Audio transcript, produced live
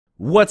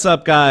What's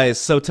up, guys?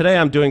 So today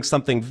I'm doing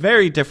something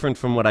very different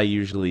from what I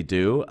usually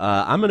do.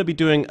 I'm going to be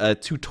doing a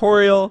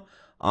tutorial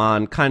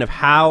on kind of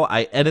how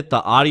I edit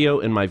the audio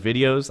in my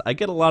videos. I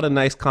get a lot of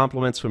nice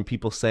compliments from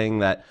people saying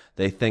that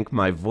they think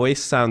my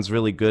voice sounds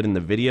really good in the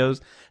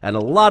videos, and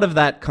a lot of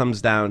that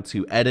comes down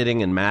to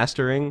editing and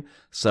mastering.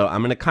 So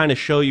I'm going to kind of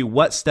show you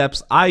what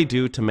steps I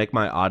do to make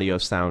my audio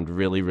sound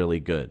really, really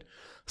good.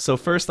 So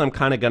first, I'm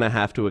kind of going to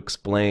have to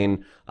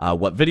explain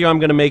what video I'm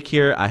going to make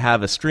here. I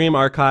have a stream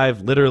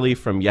archive literally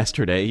from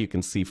yesterday. You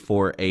can see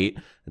 4.8,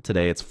 and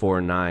today it's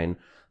 4.9.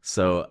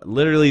 So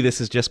literally,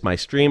 this is just my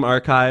stream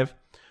archive.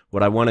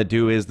 What I want to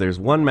do is there's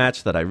one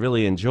match that I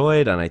really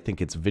enjoyed, and I think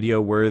it's video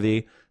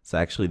worthy. It's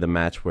actually the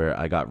match where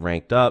I got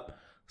ranked up.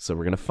 So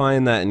we're going to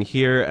find that in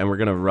here, and we're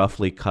going to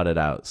roughly cut it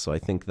out. So I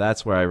think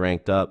that's where I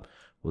ranked up.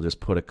 We'll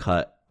just put a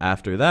cut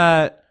after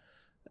that,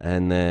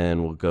 and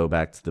then we'll go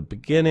back to the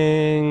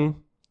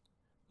beginning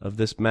of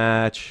this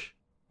match,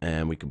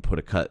 and we can put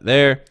a cut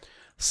there.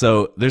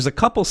 So there's a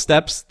couple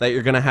steps that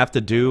you're going to have to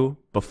do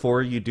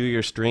before you do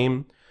your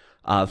stream.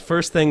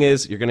 First thing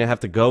is you're going to have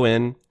to go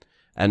in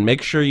and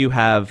make sure you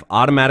have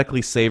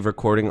automatically save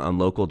recording on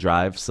local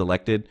drive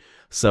selected.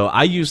 So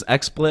I use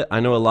XSplit.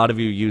 I know a lot of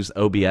you use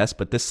OBS,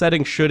 but this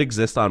setting should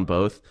exist on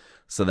both,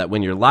 so that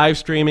when you're live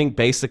streaming,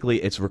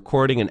 basically it's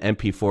recording an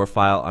MP4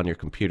 file on your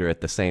computer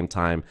at the same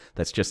time.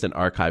 That's just an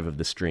archive of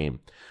the stream.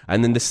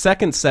 And then the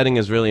second setting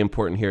is really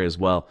important here as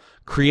well.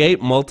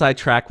 Create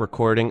multi-track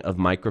recording of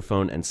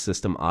microphone and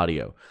system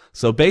audio.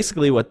 So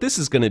basically what this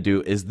is going to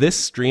do is this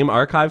stream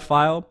archive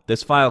file,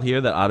 this file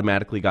here that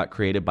automatically got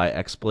created by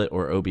XSplit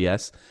or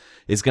OBS,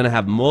 is going to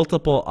have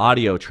multiple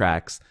audio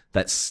tracks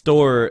that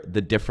store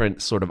the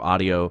different sort of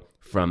audio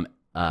from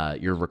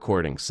your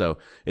recording. So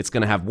it's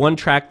going to have one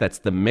track that's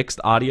the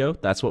mixed audio.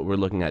 That's what we're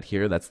looking at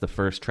here. That's the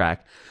first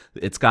track.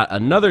 It's got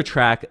another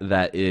track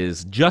that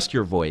is just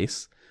your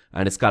voice,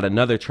 and it's got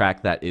another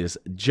track that is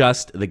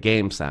just the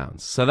game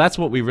sounds. So that's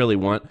what we really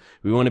want.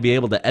 We want to be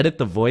able to edit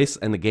the voice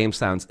and the game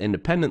sounds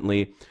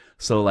independently.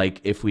 So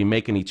like if we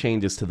make any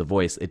changes to the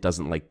voice, it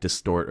doesn't like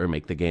distort or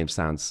make the game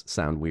sounds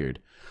sound weird.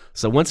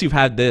 So once you've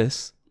had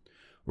this,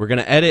 we're going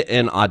to edit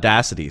in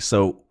Audacity.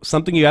 So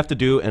something you have to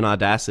do in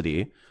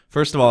Audacity,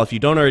 first of all, if you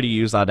don't already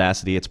use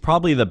Audacity, it's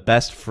probably the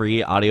best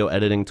free audio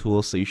editing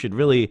tool, so you should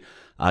really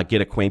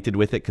get acquainted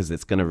with it, because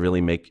it's going to really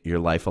make your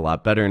life a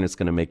lot better, and it's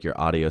going to make your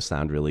audio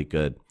sound really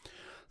good.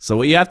 So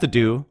what you have to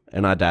do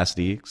in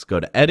Audacity is go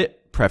to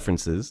Edit,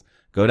 Preferences,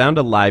 go down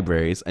to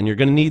Libraries, and you're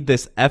going to need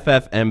this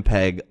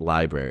FFmpeg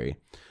library.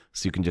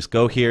 So you can just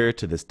go here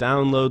to this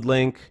download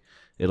link.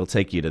 It'll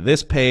take you to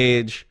this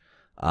page.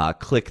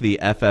 Click the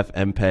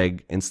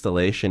FFmpeg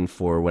installation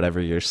for whatever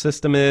your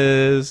system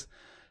is,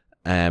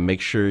 and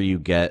make sure you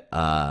get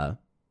the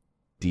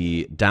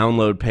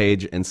download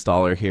page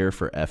installer here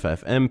for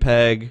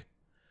FFmpeg.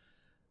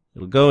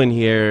 It'll go in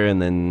here,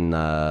 and then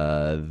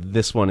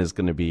this one is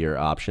going to be your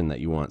option that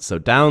you want. So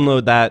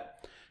download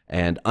that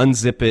and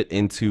unzip it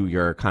into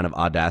your kind of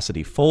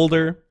Audacity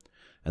folder.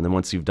 And then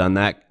once you've done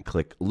that,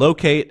 click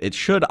Locate. It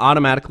should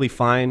automatically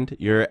find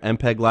your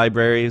MPEG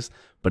libraries,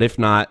 but if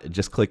not,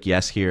 just click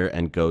Yes here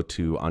and go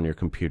to on your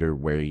computer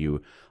where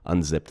you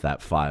unzipped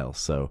that file.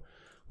 So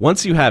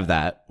once you have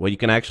that, what you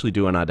can actually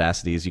do in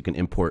Audacity is you can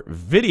import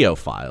video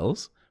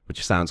files,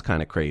 which sounds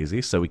kind of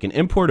crazy. So we can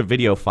import a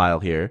video file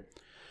here,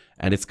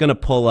 and it's going to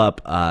pull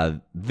up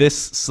this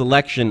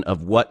selection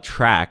of what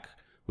track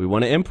we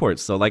want to import.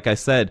 So like I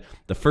said,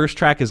 the first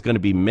track is going to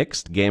be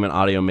mixed, game and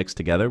audio mixed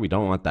together. We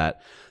don't want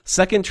that.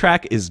 Second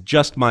track is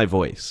just my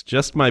voice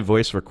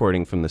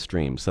recording from the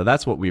stream. So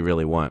that's what we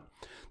really want.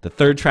 The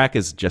third track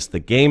is just the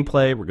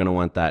gameplay. We're going to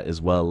want that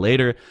as well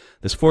later.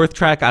 This fourth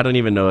track, I don't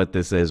even know what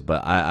this is,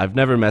 but I've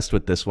never messed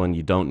with this one.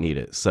 You don't need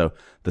it. So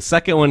the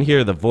second one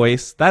here, the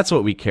voice, that's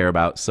what we care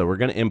about. So we're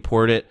going to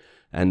import it.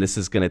 And this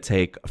is going to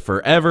take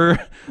forever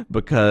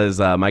because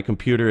my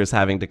computer is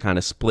having to kind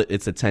of split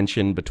its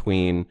attention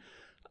between,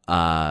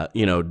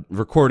 you know,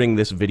 recording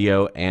this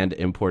video and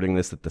importing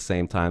this at the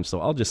same time. So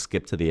I'll just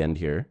skip to the end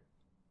here.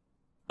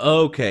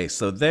 Okay,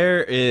 so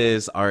there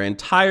is our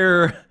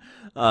entire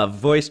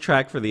voice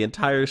track for the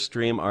entire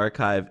stream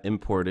archive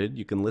imported.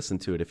 You can listen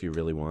to it if you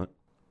really want.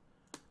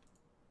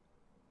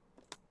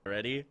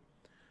 Ready?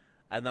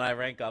 And then I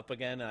rank up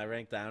again and I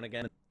rank down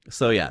again.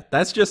 So yeah,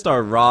 that's just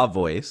our raw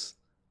voice.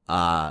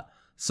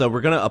 So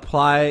we're going to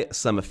apply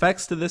some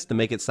effects to this to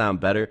make it sound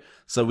better.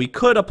 So we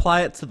could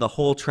apply it to the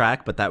whole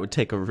track, but that would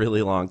take a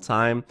really long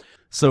time.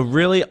 So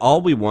really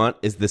all we want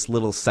is this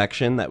little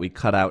section that we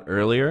cut out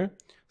earlier.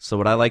 So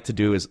what I like to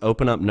do is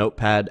open up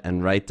Notepad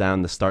and write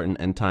down the start and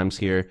end times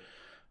here.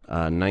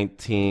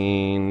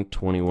 19,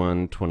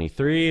 21,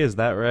 23, is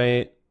that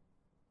right?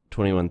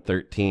 21,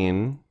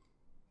 13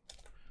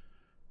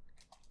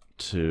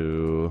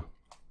 to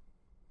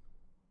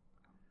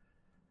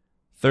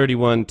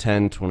 31,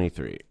 10,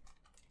 23.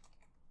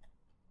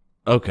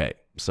 Okay,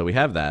 so we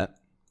have that.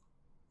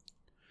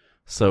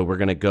 So we're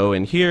going to go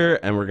in here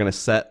and we're going to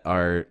set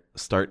our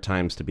start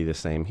times to be the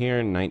same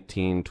here.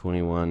 19,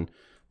 21,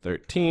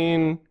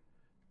 13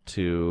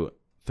 to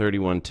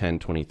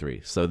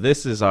 31:10:23. So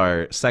this is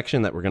our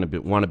section that we're going to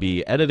want to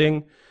be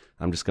editing.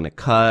 I'm just going to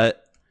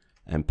cut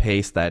and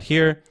paste that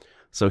here.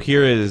 So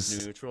here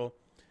is neutral.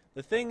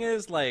 The thing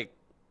is, like,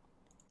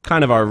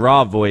 kind of our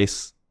raw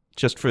voice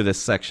just for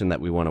this section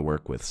that we want to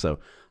work with. So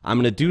I'm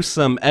going to do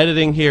some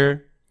editing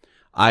here.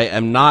 I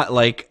am not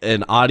like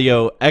an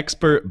audio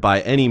expert by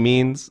any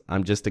means.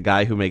 I'm just a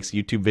guy who makes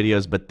YouTube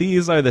videos, but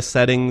these are the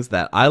settings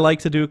that I like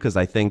to do because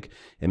I think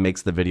it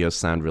makes the videos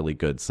sound really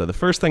good. So the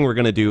first thing we're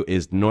going to do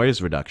is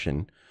noise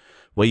reduction.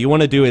 What you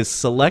want to do is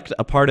select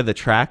a part of the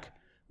track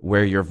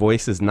where your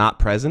voice is not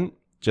present,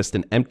 just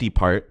an empty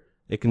part.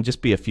 It can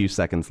just be a few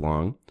seconds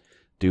long.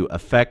 Do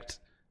Effect,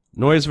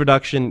 Noise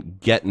Reduction,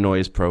 Get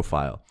Noise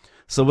Profile.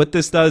 So what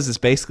this does is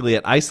basically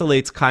it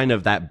isolates kind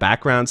of that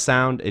background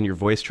sound in your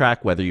voice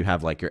track, whether you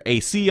have like your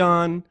AC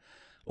on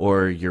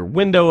or your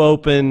window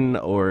open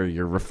or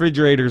your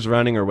refrigerator's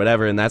running or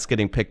whatever, and that's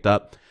getting picked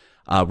up.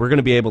 We're going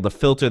to be able to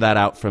filter that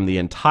out from the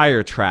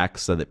entire track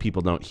so that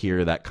people don't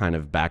hear that kind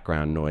of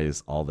background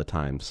noise all the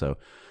time. So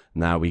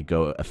now we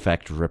go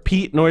Effect,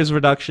 Repeat Noise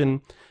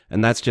Reduction,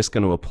 and that's just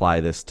going to apply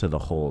this to the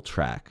whole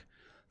track.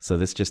 So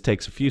this just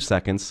takes a few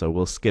seconds, so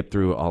we'll skip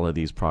through all of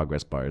these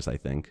progress bars, I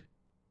think.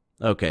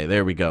 Okay,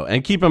 there we go.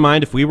 And keep in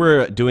mind, if we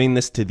were doing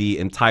this to the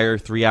entire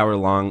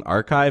 3-hour-long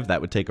archive, that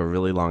would take a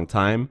really long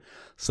time.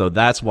 So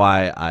that's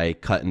why I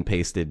cut and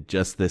pasted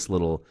just this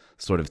little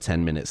sort of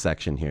 10-minute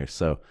section here.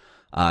 So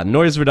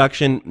noise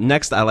reduction.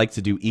 Next, I like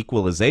to do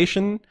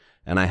equalization,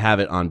 and I have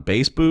it on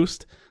bass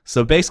boost.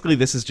 So basically,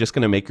 this is just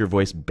going to make your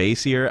voice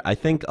bassier. I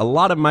think a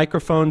lot of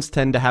microphones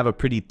tend to have a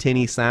pretty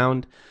tinny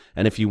sound,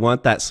 and if you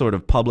want that sort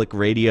of public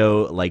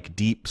radio, like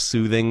deep,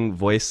 soothing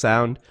voice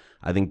sound,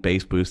 I think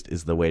bass boost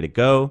is the way to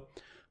go.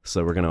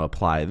 So we're going to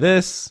apply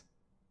this.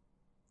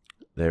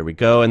 There we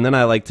go. And then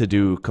I like to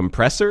do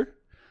compressor.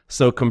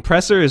 So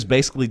compressor is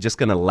basically just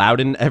going to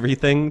louden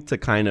everything to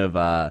kind of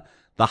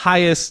the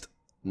highest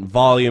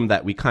volume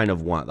that we kind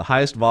of want. The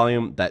highest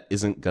volume that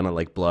isn't going to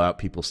like blow out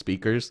people's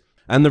speakers.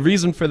 And the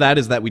reason for that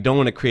is that we don't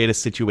want to create a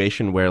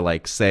situation where,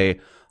 like, say,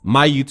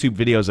 my YouTube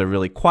videos are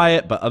really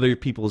quiet, but other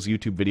people's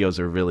YouTube videos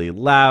are really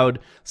loud.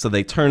 So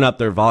they turn up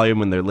their volume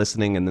when they're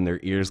listening, and then their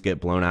ears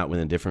get blown out when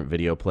a different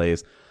video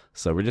plays.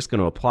 So we're just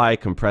going to apply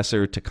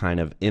compressor to kind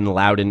of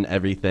in-louden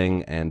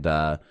everything and,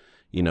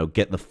 you know,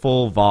 get the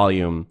full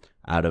volume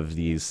out of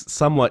these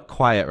somewhat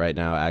quiet right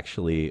now,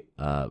 actually,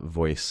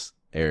 voice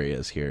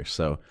areas here.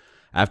 So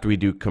after we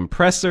do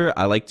compressor,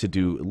 I like to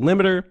do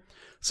limiter.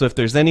 So if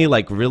there's any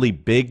like really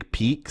big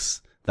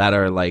peaks that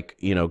are like,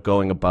 you know,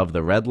 going above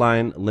the red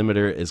line,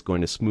 limiter is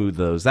going to smooth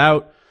those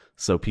out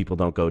so people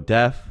don't go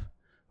deaf,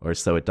 or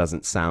so it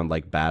doesn't sound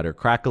like bad or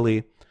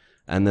crackly.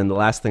 And then the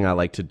last thing I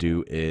like to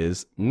do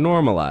is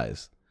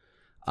normalize.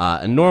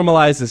 And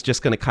normalize is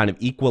just going to kind of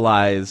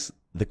equalize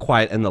the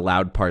quiet and the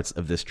loud parts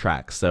of this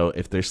track. So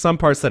if there's some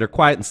parts that are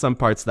quiet and some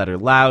parts that are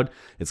loud,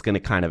 it's going to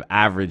kind of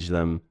average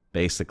them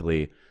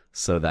basically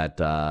so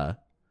that,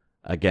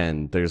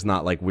 again, there's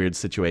not like weird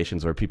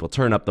situations where people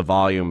turn up the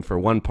volume for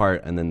one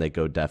part and then they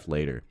go deaf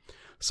later.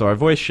 So our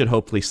voice should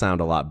hopefully sound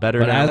a lot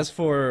better now. As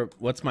for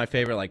what's my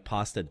favorite, like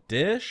pasta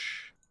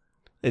dish,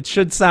 it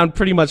should sound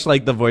pretty much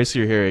like the voice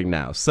you're hearing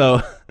now.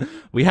 So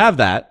we have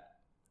that.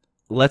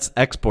 Let's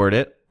export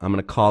it. I'm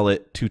going to call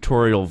it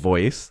tutorial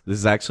voice. This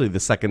is actually the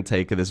second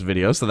take of this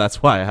video, so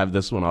that's why I have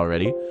this one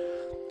already.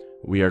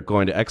 We are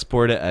going to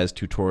export it as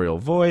tutorial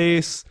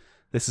voice.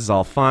 This is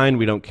all fine.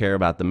 We don't care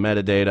about the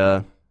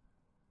metadata.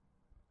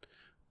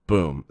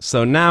 Boom.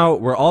 So now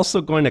we're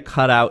also going to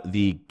cut out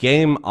the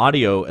game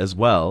audio as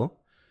well,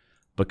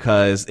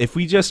 because if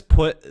we just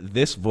put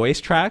this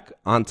voice track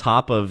on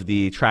top of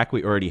the track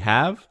we already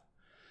have,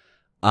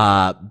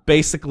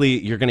 basically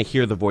you're going to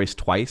hear the voice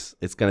twice.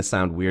 It's going to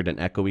sound weird and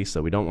echoey,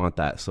 so we don't want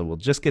that. So we'll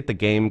just get the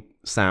game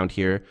sound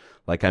here.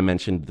 Like I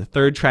mentioned, the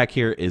third track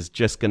here is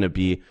just going to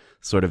be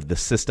sort of the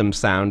system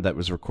sound that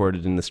was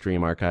recorded in the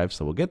stream archive,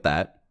 so we'll get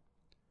that.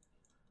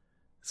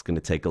 It's going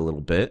to take a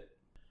little bit.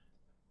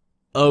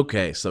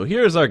 Okay, so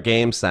here's our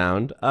game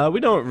sound. We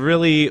don't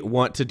really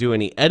want to do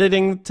any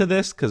editing to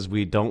this because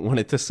we don't want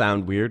it to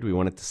sound weird. We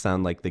want it to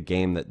sound like the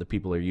game that the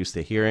people are used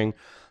to hearing.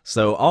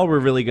 So all we're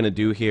really going to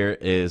do here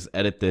is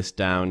edit this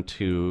down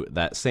to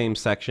that same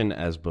section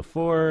as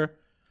before.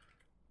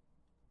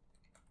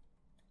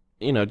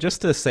 You know,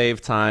 just to save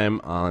time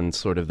on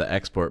sort of the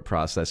export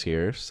process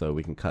here. So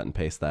we can cut and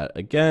paste that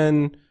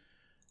again.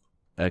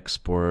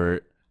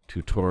 Export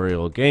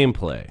tutorial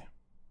gameplay.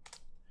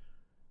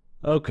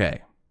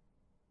 Okay.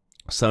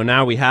 So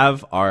now we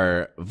have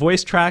our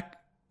voice track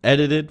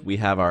edited, we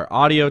have our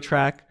audio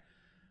track,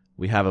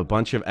 we have a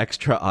bunch of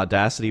extra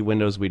Audacity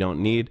windows we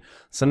don't need.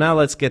 So now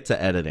let's get to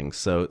editing.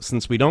 So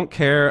since we don't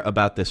care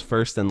about this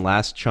first and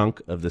last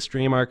chunk of the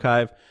stream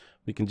archive,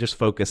 we can just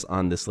focus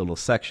on this little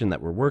section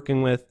that we're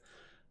working with.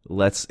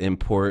 Let's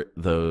import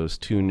those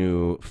two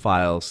new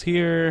files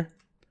here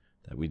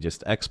that we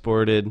just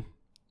exported.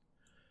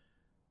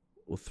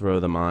 We'll throw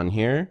them on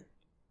here.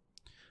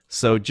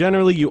 So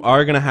generally you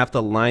are going to have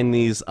to line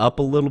these up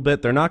a little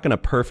bit. They're not going to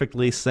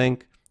perfectly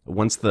sync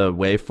once the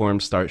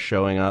waveforms start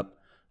showing up.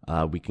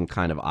 we can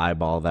kind of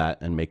eyeball that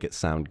and make it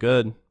sound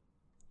good.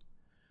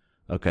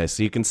 Okay,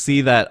 so you can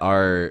see that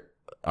our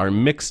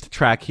mixed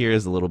track here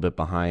is a little bit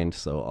behind,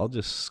 so I'll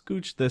just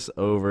scooch this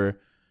over a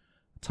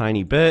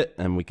tiny bit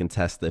and we can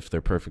test if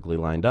they're perfectly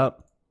lined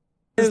up.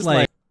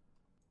 The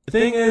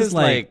thing is,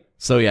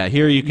 so yeah,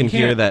 here you can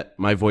hear that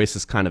my voice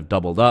is kind of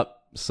doubled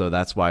up, so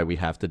that's why we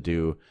have to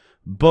do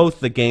both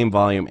the game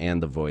volume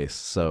and the voice.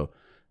 So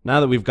now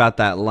that we've got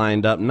that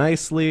lined up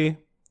nicely,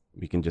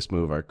 we can just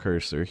move our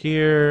cursor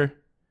here,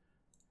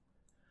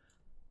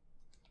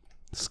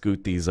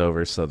 scoot these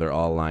over so they're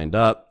all lined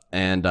up,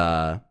 and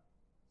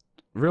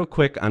real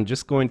quick, I'm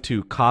just going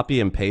to copy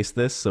and paste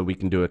this so we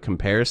can do a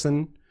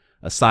comparison,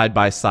 a side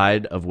by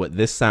side of what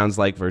this sounds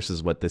like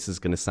versus what this is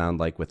going to sound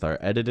like with our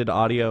edited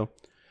audio.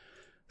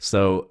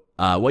 So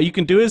what you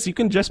can do is you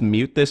can just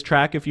mute this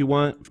track if you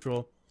want.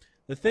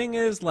 the thing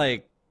is,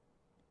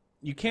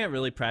 you can't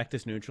really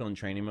practice neutral in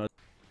training mode.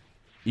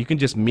 You can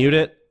just mute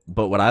it,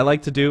 but what I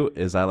like to do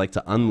is I like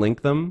to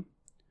unlink them,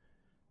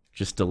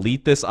 just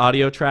delete this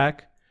audio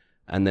track,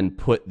 and then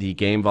put the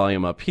game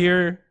volume up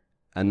here,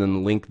 and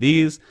then link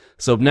these.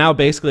 So now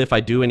basically if I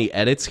do any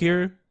edits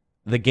here,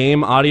 the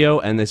game audio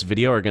and this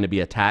video are going to be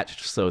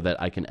attached so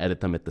that I can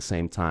edit them at the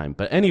same time.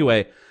 But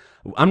anyway,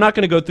 I'm not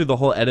going to go through the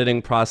whole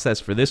editing process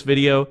for this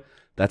video.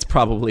 That's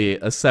probably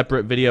a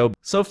separate video.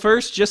 So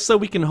first, just so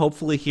we can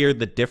hopefully hear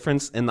the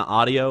difference in the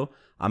audio,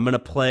 I'm going to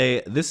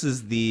play, this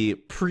is the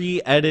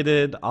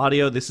pre-edited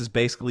audio. This is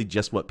basically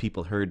just what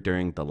people heard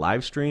during the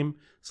live stream.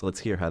 So let's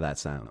hear how that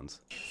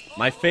sounds.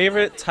 My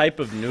favorite type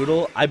of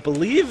noodle, I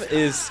believe,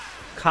 is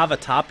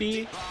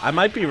cavatappi. I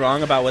might be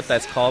wrong about what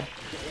that's called,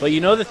 but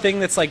you know the thing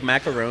that's like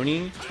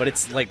macaroni, but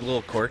it's like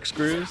little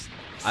corkscrews?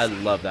 I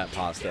love that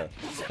pasta.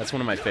 That's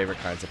one of my favorite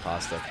kinds of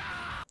pasta.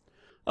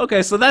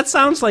 Okay, so that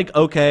sounds like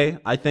okay,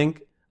 I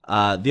think.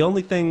 The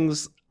only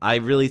things I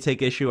really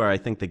take issue are I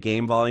think the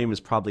game volume is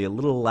probably a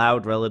little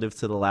loud relative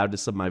to the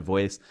loudness of my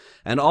voice,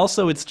 and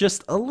also it's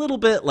just a little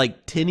bit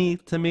like tinny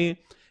to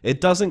me.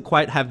 It doesn't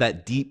quite have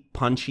that deep,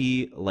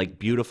 punchy, like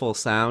beautiful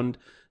sound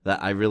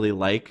that I really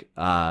like.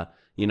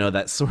 You know,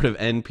 that sort of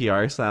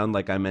NPR sound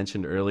like I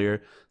mentioned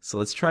earlier. So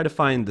let's try to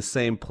find the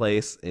same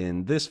place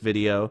in this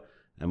video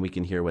and we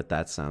can hear what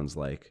that sounds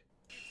like.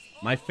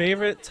 My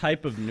favorite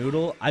type of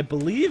noodle, I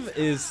believe,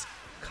 is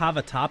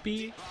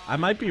cavatappi. I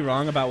might be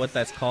wrong about what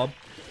that's called,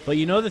 but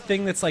you know the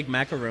thing that's like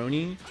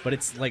macaroni, but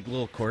it's like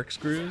little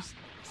corkscrews?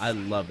 I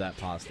love that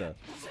pasta.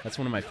 That's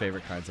one of my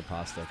favorite kinds of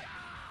pasta.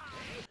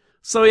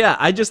 So yeah,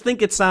 I just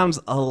think it sounds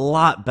a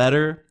lot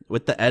better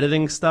with the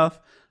editing stuff.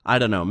 I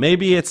don't know,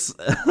 maybe it's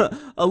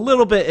a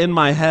little bit in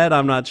my head,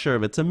 I'm not sure,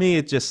 but to me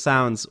it just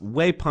sounds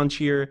way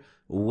punchier,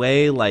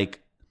 way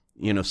like,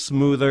 you know,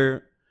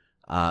 smoother,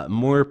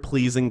 more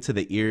pleasing to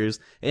the ears,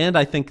 and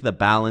I think the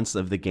balance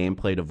of the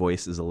gameplay to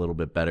voice is a little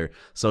bit better.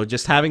 So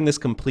just having this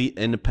complete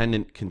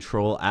independent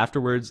control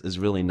afterwards is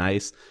really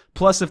nice.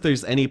 Plus, if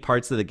there's any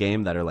parts of the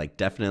game that are like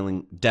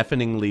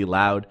deafeningly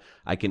loud,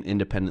 I can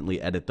independently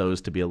edit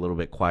those to be a little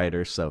bit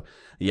quieter. So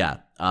yeah,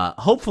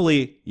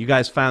 hopefully you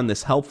guys found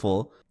this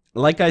helpful.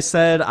 Like I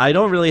said, I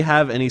don't really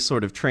have any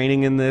sort of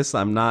training in this.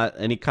 I'm not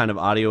any kind of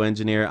audio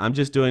engineer. I'm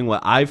just doing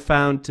what I've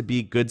found to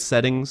be good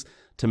settings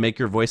to make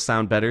your voice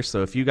sound better.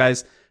 So if you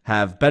guys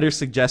have better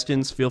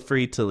suggestions, feel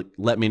free to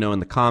let me know in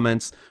the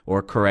comments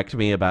or correct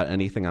me about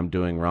anything I'm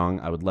doing wrong.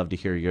 I would love to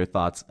hear your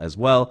thoughts as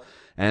well.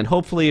 And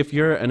hopefully if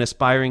you're an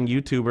aspiring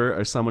YouTuber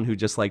or someone who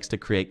just likes to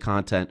create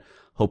content,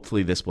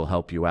 hopefully this will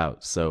help you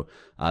out. So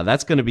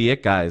that's going to be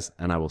it, guys,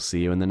 and I will see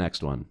you in the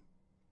next one.